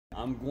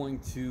I'm going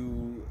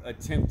to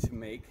attempt to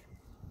make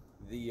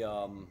the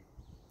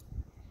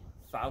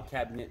file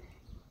cabinet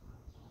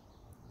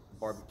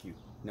barbecue.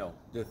 No,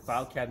 the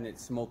file cabinet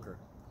smoker.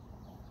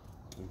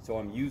 And so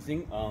I'm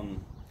using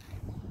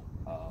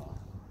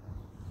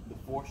the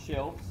 4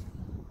 shelves.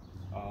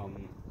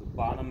 The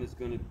bottom is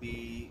going to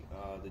be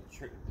the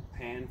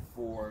pan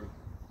for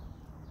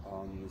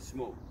the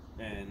smoke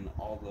and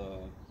all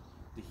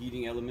the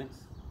heating elements.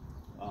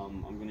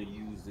 I'm going to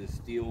use this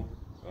steel,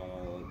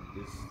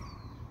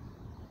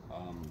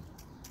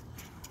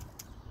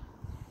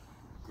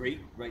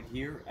 grate right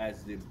here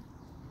as the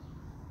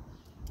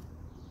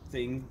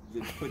thing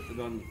that put it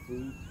on the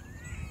food,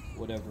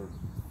 whatever.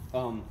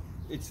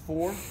 It's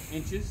 4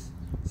 inches,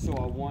 so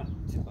I want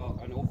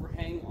an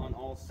overhang on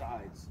all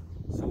sides.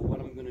 So what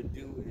I'm going to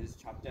do is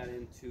chop that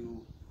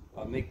into,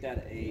 make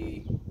that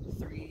a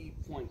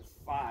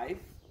 3.5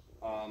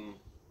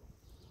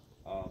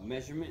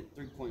 measurement,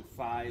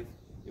 3.5.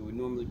 It would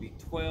normally be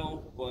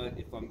 12, but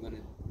if I'm going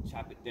to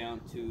chop it down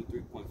to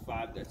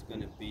 3.5, that's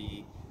going to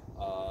be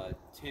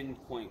 10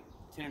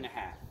 and a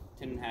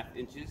half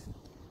inches.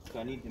 So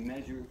I need to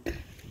measure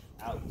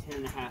out 10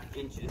 and a half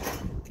inches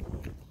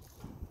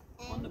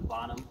on the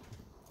bottom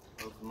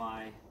of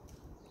my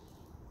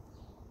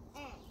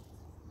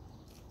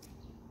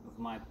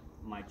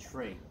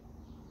tray,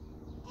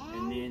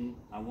 and then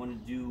I want to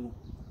do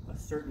a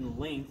certain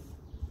length,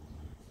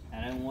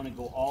 and I don't want to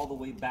go all the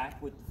way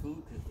back with the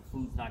food because the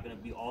food's not going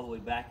to be all the way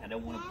back. I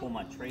don't want to pull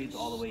my trays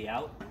all the way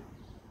out.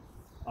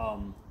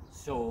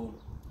 So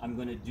I'm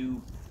going to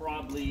do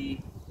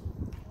probably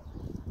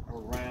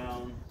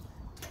around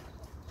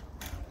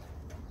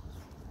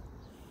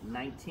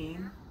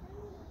 19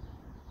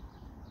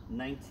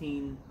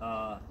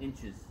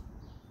 inches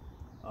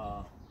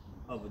of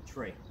a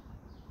tray.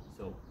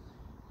 So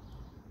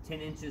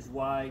 10 inches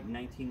wide,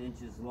 19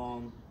 inches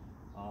long.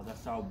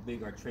 That's how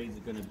big our trays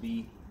are going to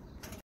be.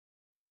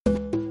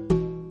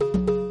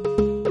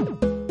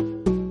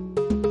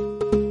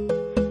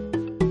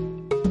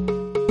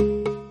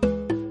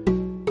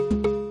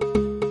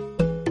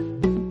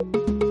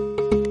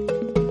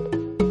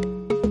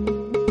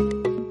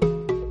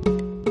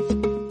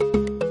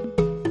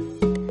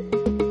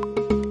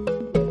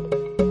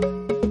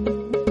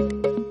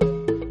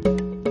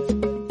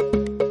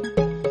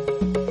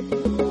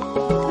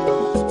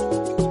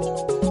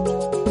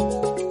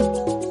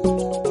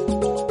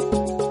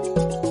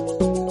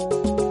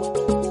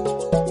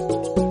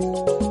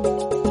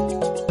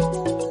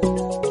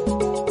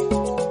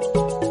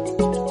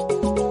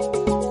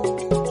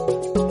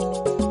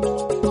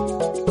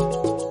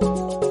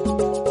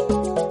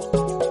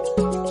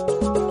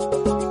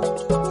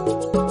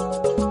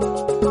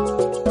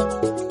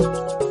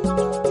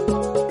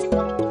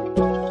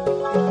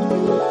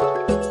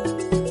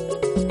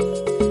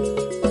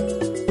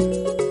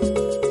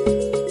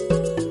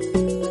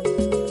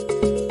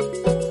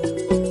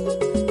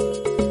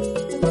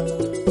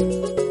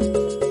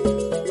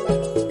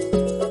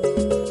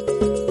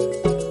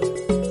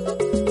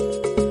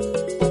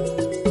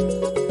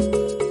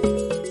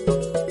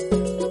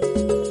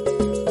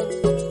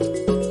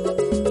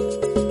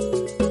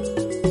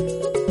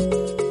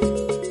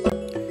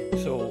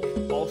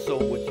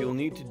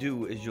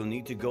 You'll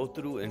need to go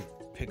through and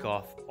pick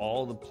off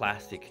all the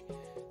plastic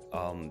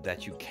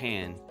that you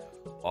can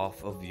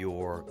off of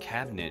your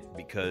cabinet,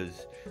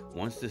 because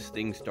once this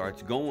thing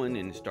starts going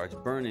and it starts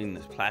burning,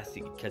 this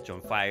plastic could catch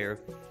on fire.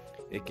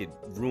 It could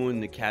ruin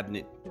the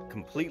cabinet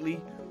completely,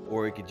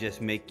 or it could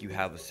just make you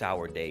have a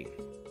sour day,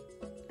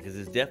 because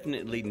it's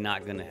definitely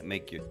not going to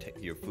make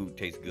your food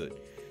taste good.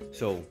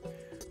 So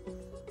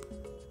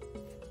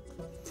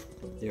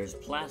there's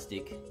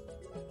plastic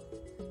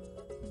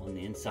on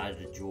the inside of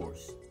the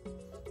drawers.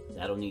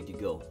 That'll need to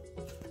go.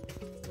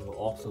 It'll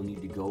also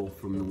need to go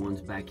from the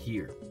ones back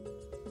here.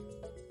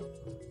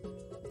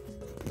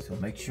 So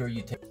make sure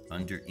you take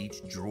under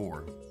each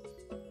drawer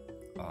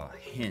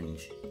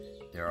hinge,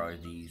 there are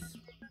these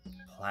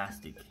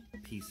plastic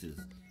pieces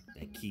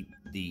that keep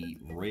the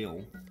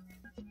rail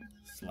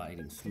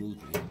sliding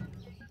smoothly,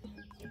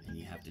 and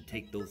you have to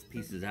take those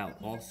pieces out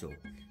also,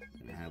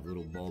 and have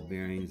little ball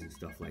bearings and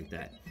stuff like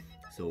that.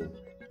 So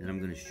then I'm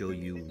going to show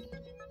you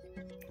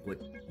what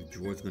the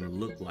drawer is going to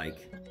look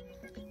like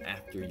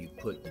after you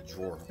put the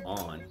drawer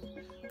on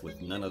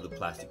with none of the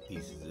plastic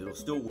pieces. It'll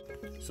still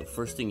work. So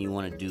first thing you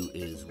want to do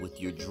is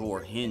with your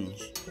drawer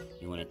hinge,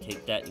 you want to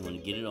take that, you want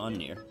to get it on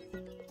there.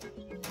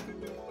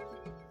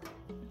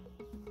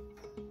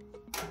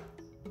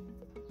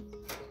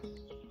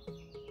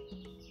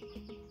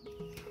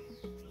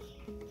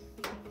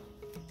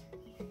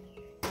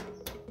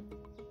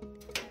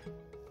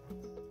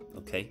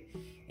 Okay,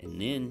 and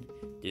then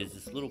there's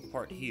this little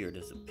part here,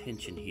 there's a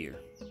pinch in here.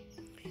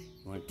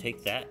 You want to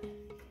take that,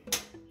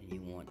 and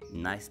you want a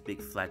nice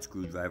big flat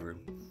screwdriver.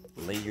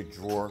 Lay your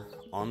drawer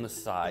on the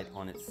side,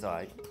 on its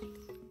side.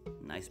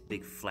 Nice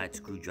big flat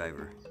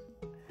screwdriver.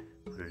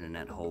 Put it in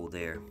that hole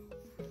there,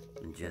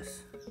 and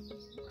just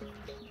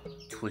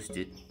twist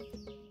it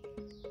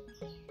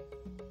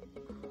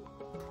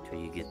till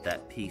you get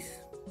that piece.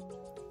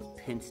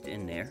 pinched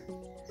in there.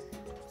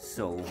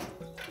 So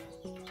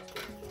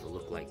it'll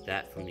look like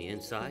that from the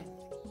inside.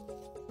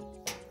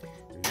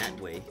 And that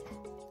way,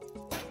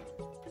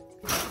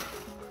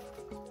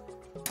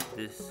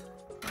 this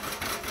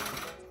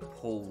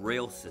whole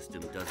rail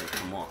system doesn't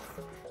come off.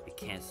 It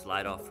can't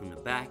slide off from the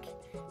back,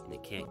 and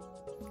it can't.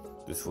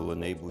 This will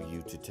enable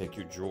you to take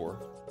your drawer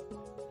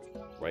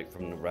right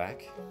from the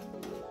rack,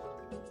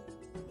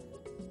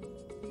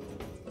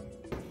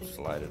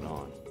 slide it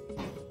on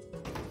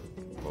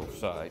both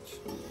sides.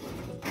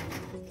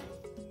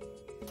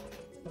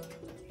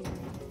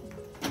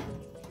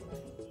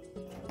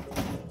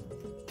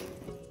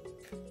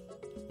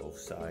 Both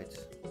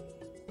sides,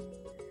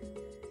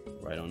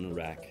 right on the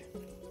rack.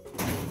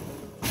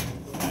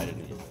 Add it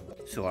in.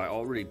 So I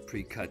already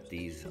pre-cut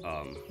these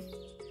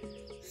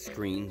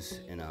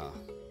screens in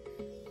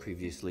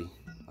previously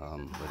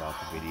without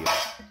the video,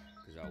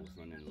 because I was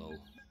running low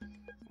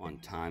on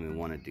time and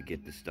wanted to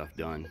get the stuff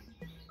done,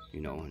 you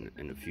know,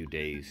 in a few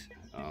days.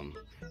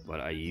 But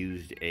I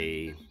used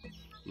a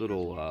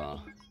little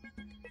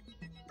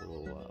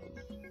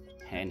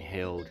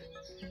handheld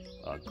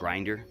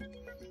grinder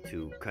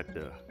to cut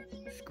the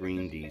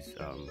screen, this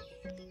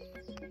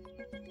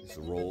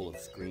roll of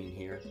screen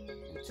here,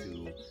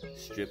 into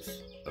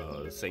strips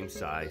the same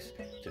size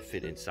to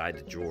fit inside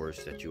the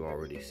drawers that you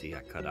already see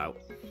I cut out.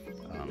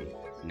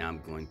 Now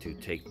I'm going to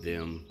take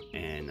them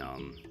and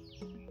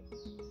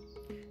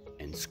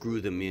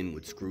screw them in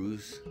with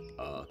screws,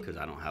 because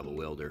I don't have a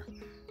welder.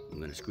 I'm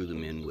going to screw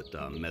them in with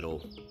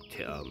metal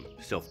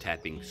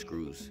self-tapping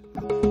screws.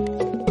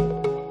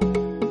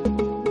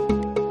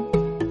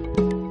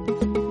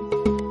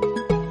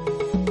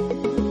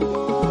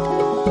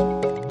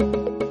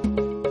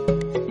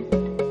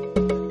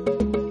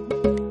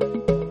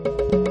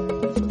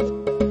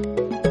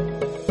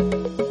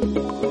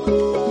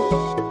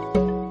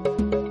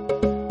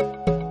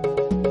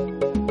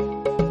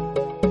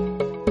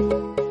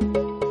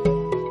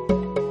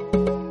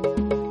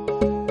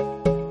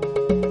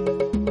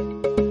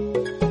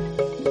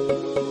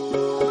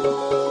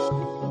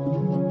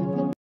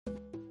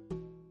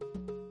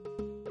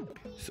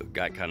 So it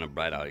got kind of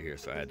bright out here,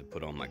 so I had to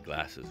put on my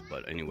glasses.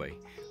 But anyway,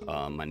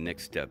 my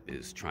next step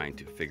is trying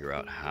to figure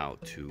out how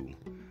to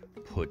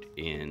put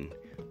in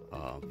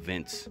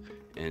vents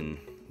in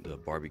the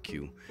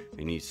barbecue.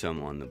 I need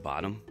some on the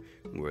bottom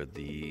where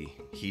the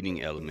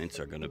heating elements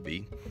are going to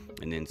be,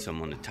 and then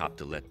some on the top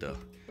to let the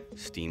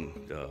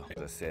steam.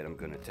 As I said, I'm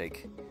going to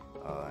take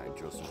and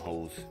drill some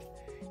holes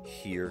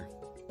here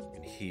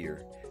and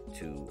here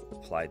to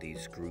apply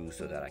these screws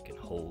so that I can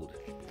hold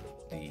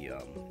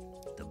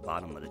the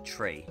bottom of the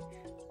tray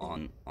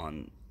on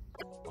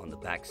the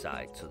back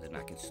side, so then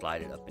I can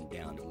slide it up and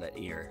down to let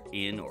air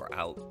in or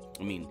out.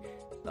 I mean,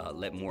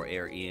 let more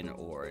air in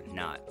or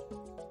not,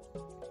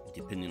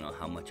 depending on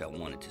how much I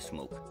want it to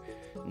smoke.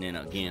 And then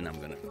again, I'm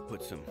gonna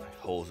put some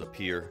holes up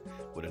here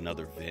with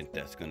another vent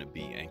that's gonna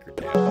be anchored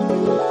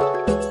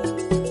down.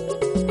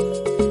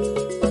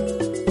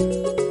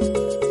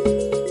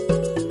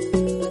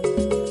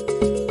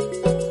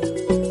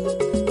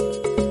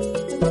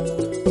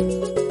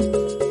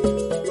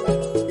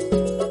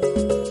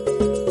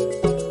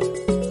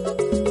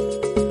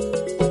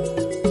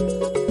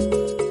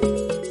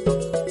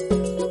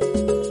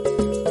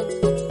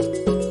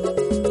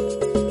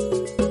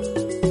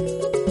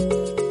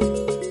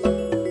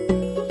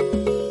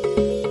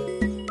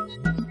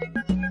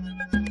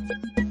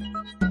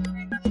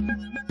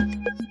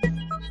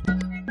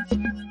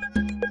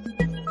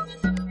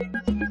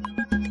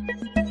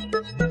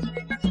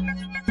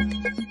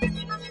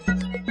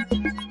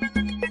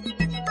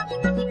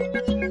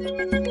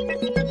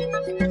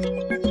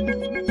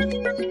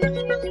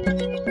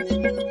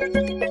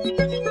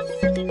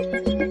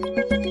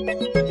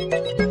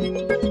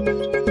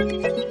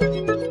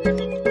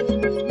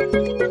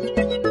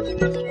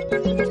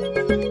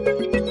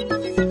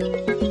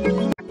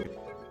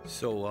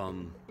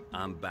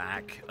 I'm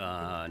back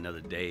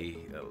another day.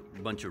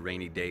 A bunch of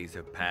rainy days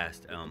have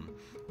passed,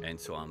 and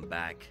so I'm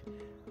back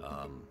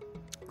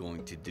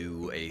going to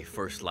do a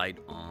first light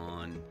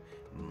on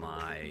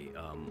my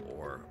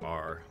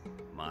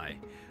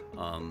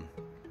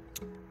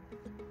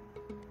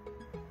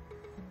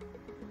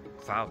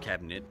file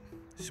cabinet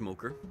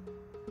smoker,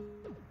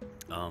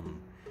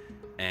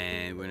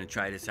 and we're gonna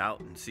try this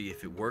out and see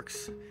if it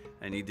works.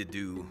 I need to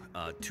do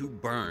 2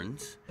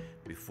 burns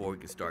before we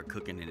can start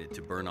cooking in it,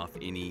 to burn off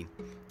any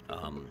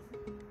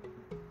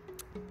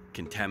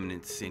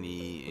contaminants,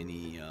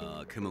 any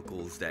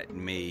chemicals that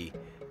may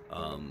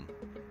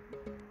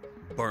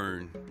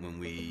burn when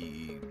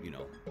we,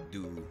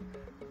 do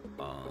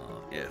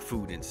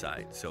food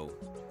inside. So.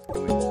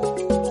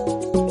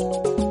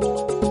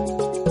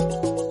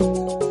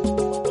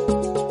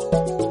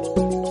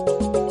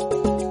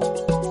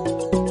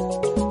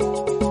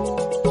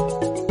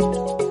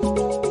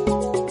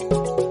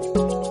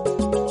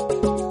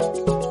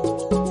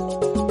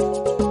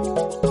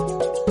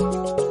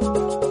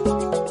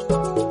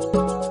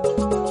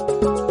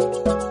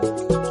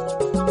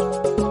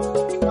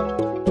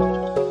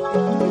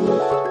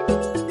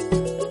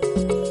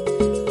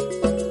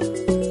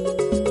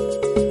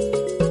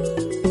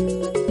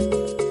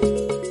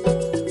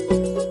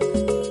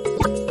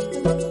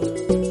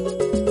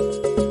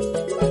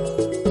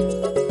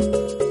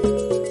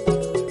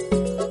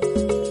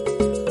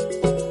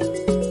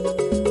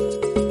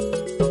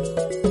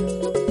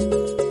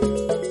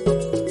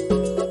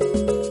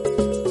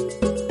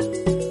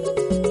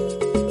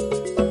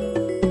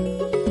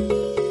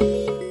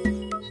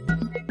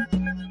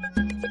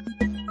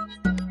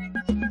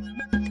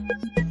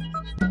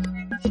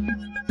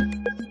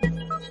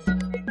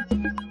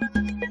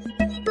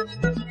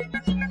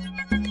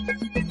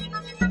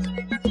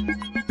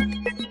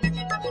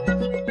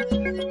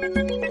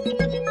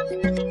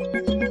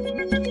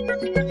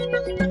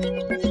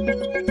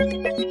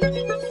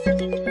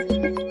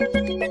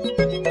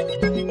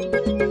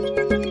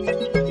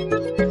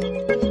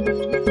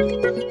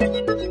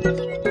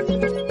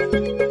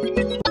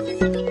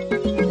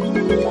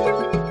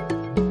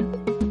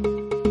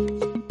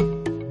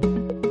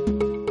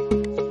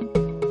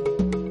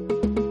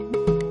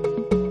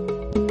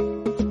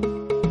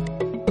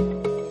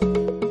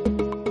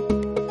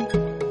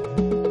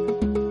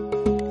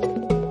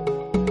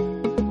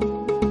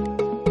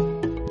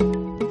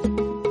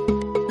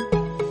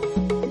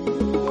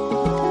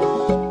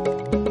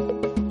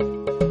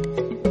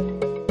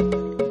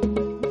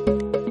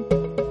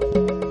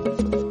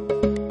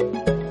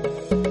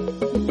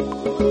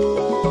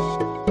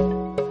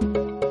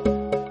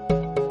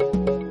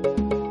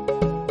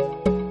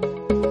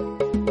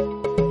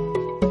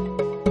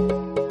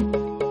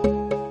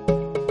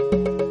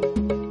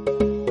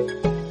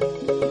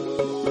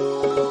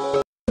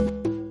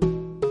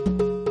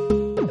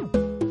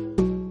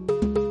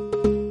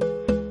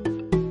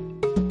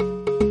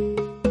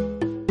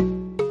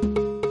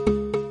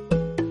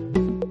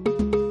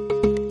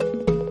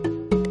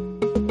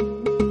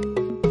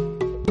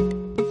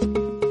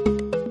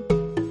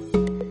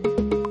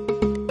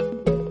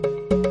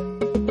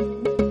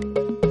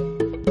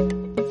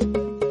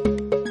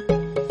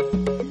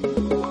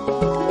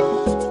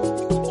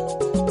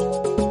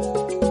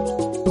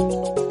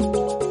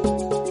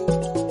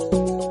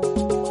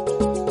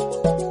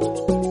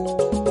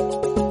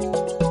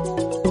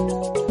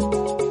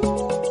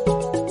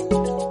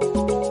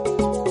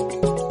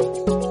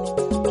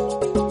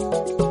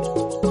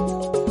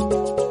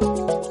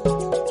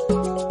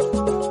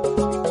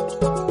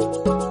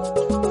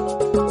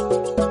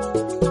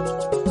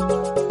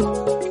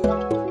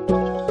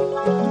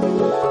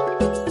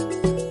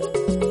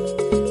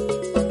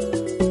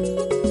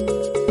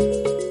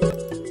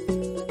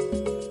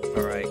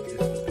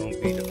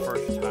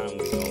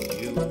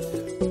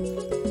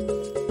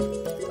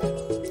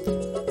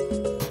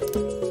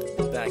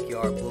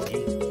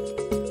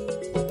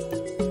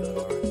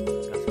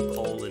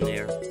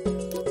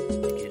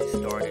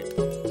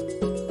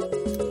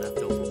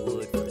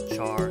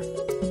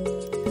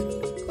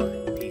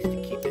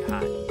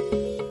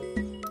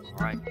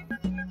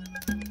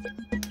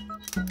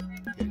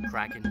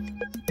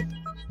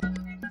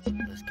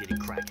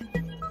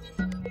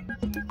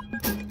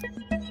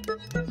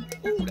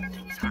 Ooh, that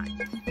thing's hot.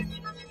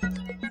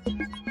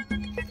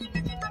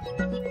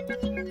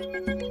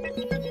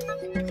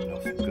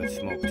 Some good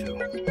smoke too.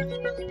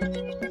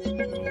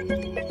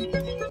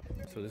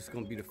 So this is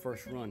gonna be the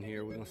first run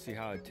here. We're gonna see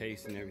how it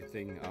tastes and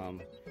everything.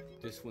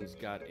 This one's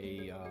got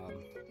a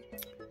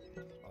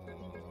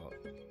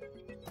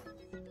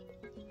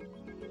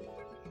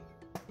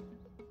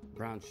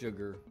brown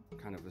sugar,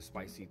 kind of a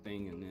spicy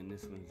thing, and then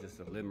this one's just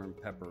a lemon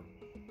pepper.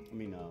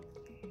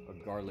 A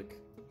garlic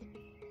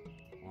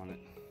on it.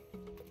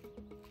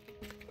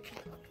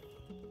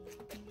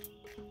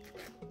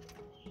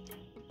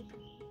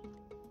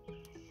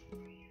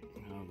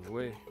 Out of the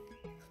way.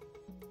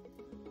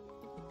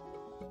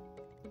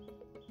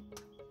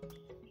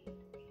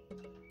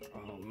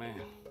 Oh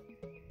man,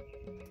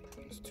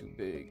 it's too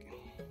big.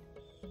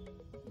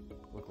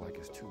 Look like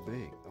it's too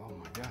big. Oh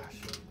my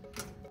gosh.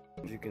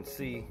 As you can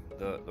see,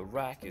 the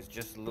rack is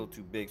just a little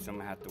too big, so I'm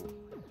gonna have to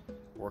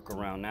work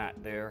around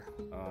that there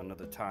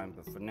another time.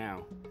 But for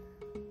now,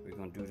 we're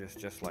gonna do this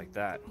just like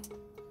that.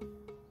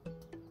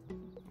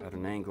 At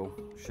an angle,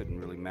 shouldn't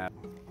really matter.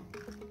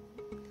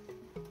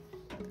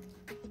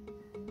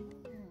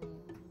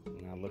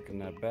 Not looking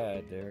that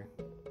bad there.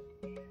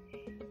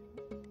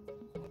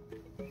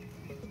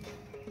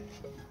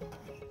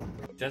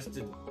 Just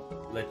to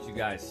let you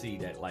guys see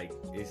that, like,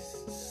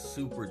 it's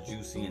super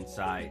juicy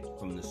inside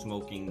from the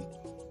smoking,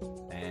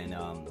 and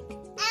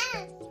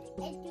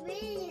it's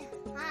really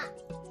hot.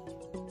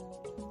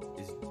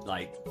 it's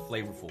like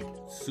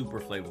flavorful, super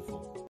flavorful.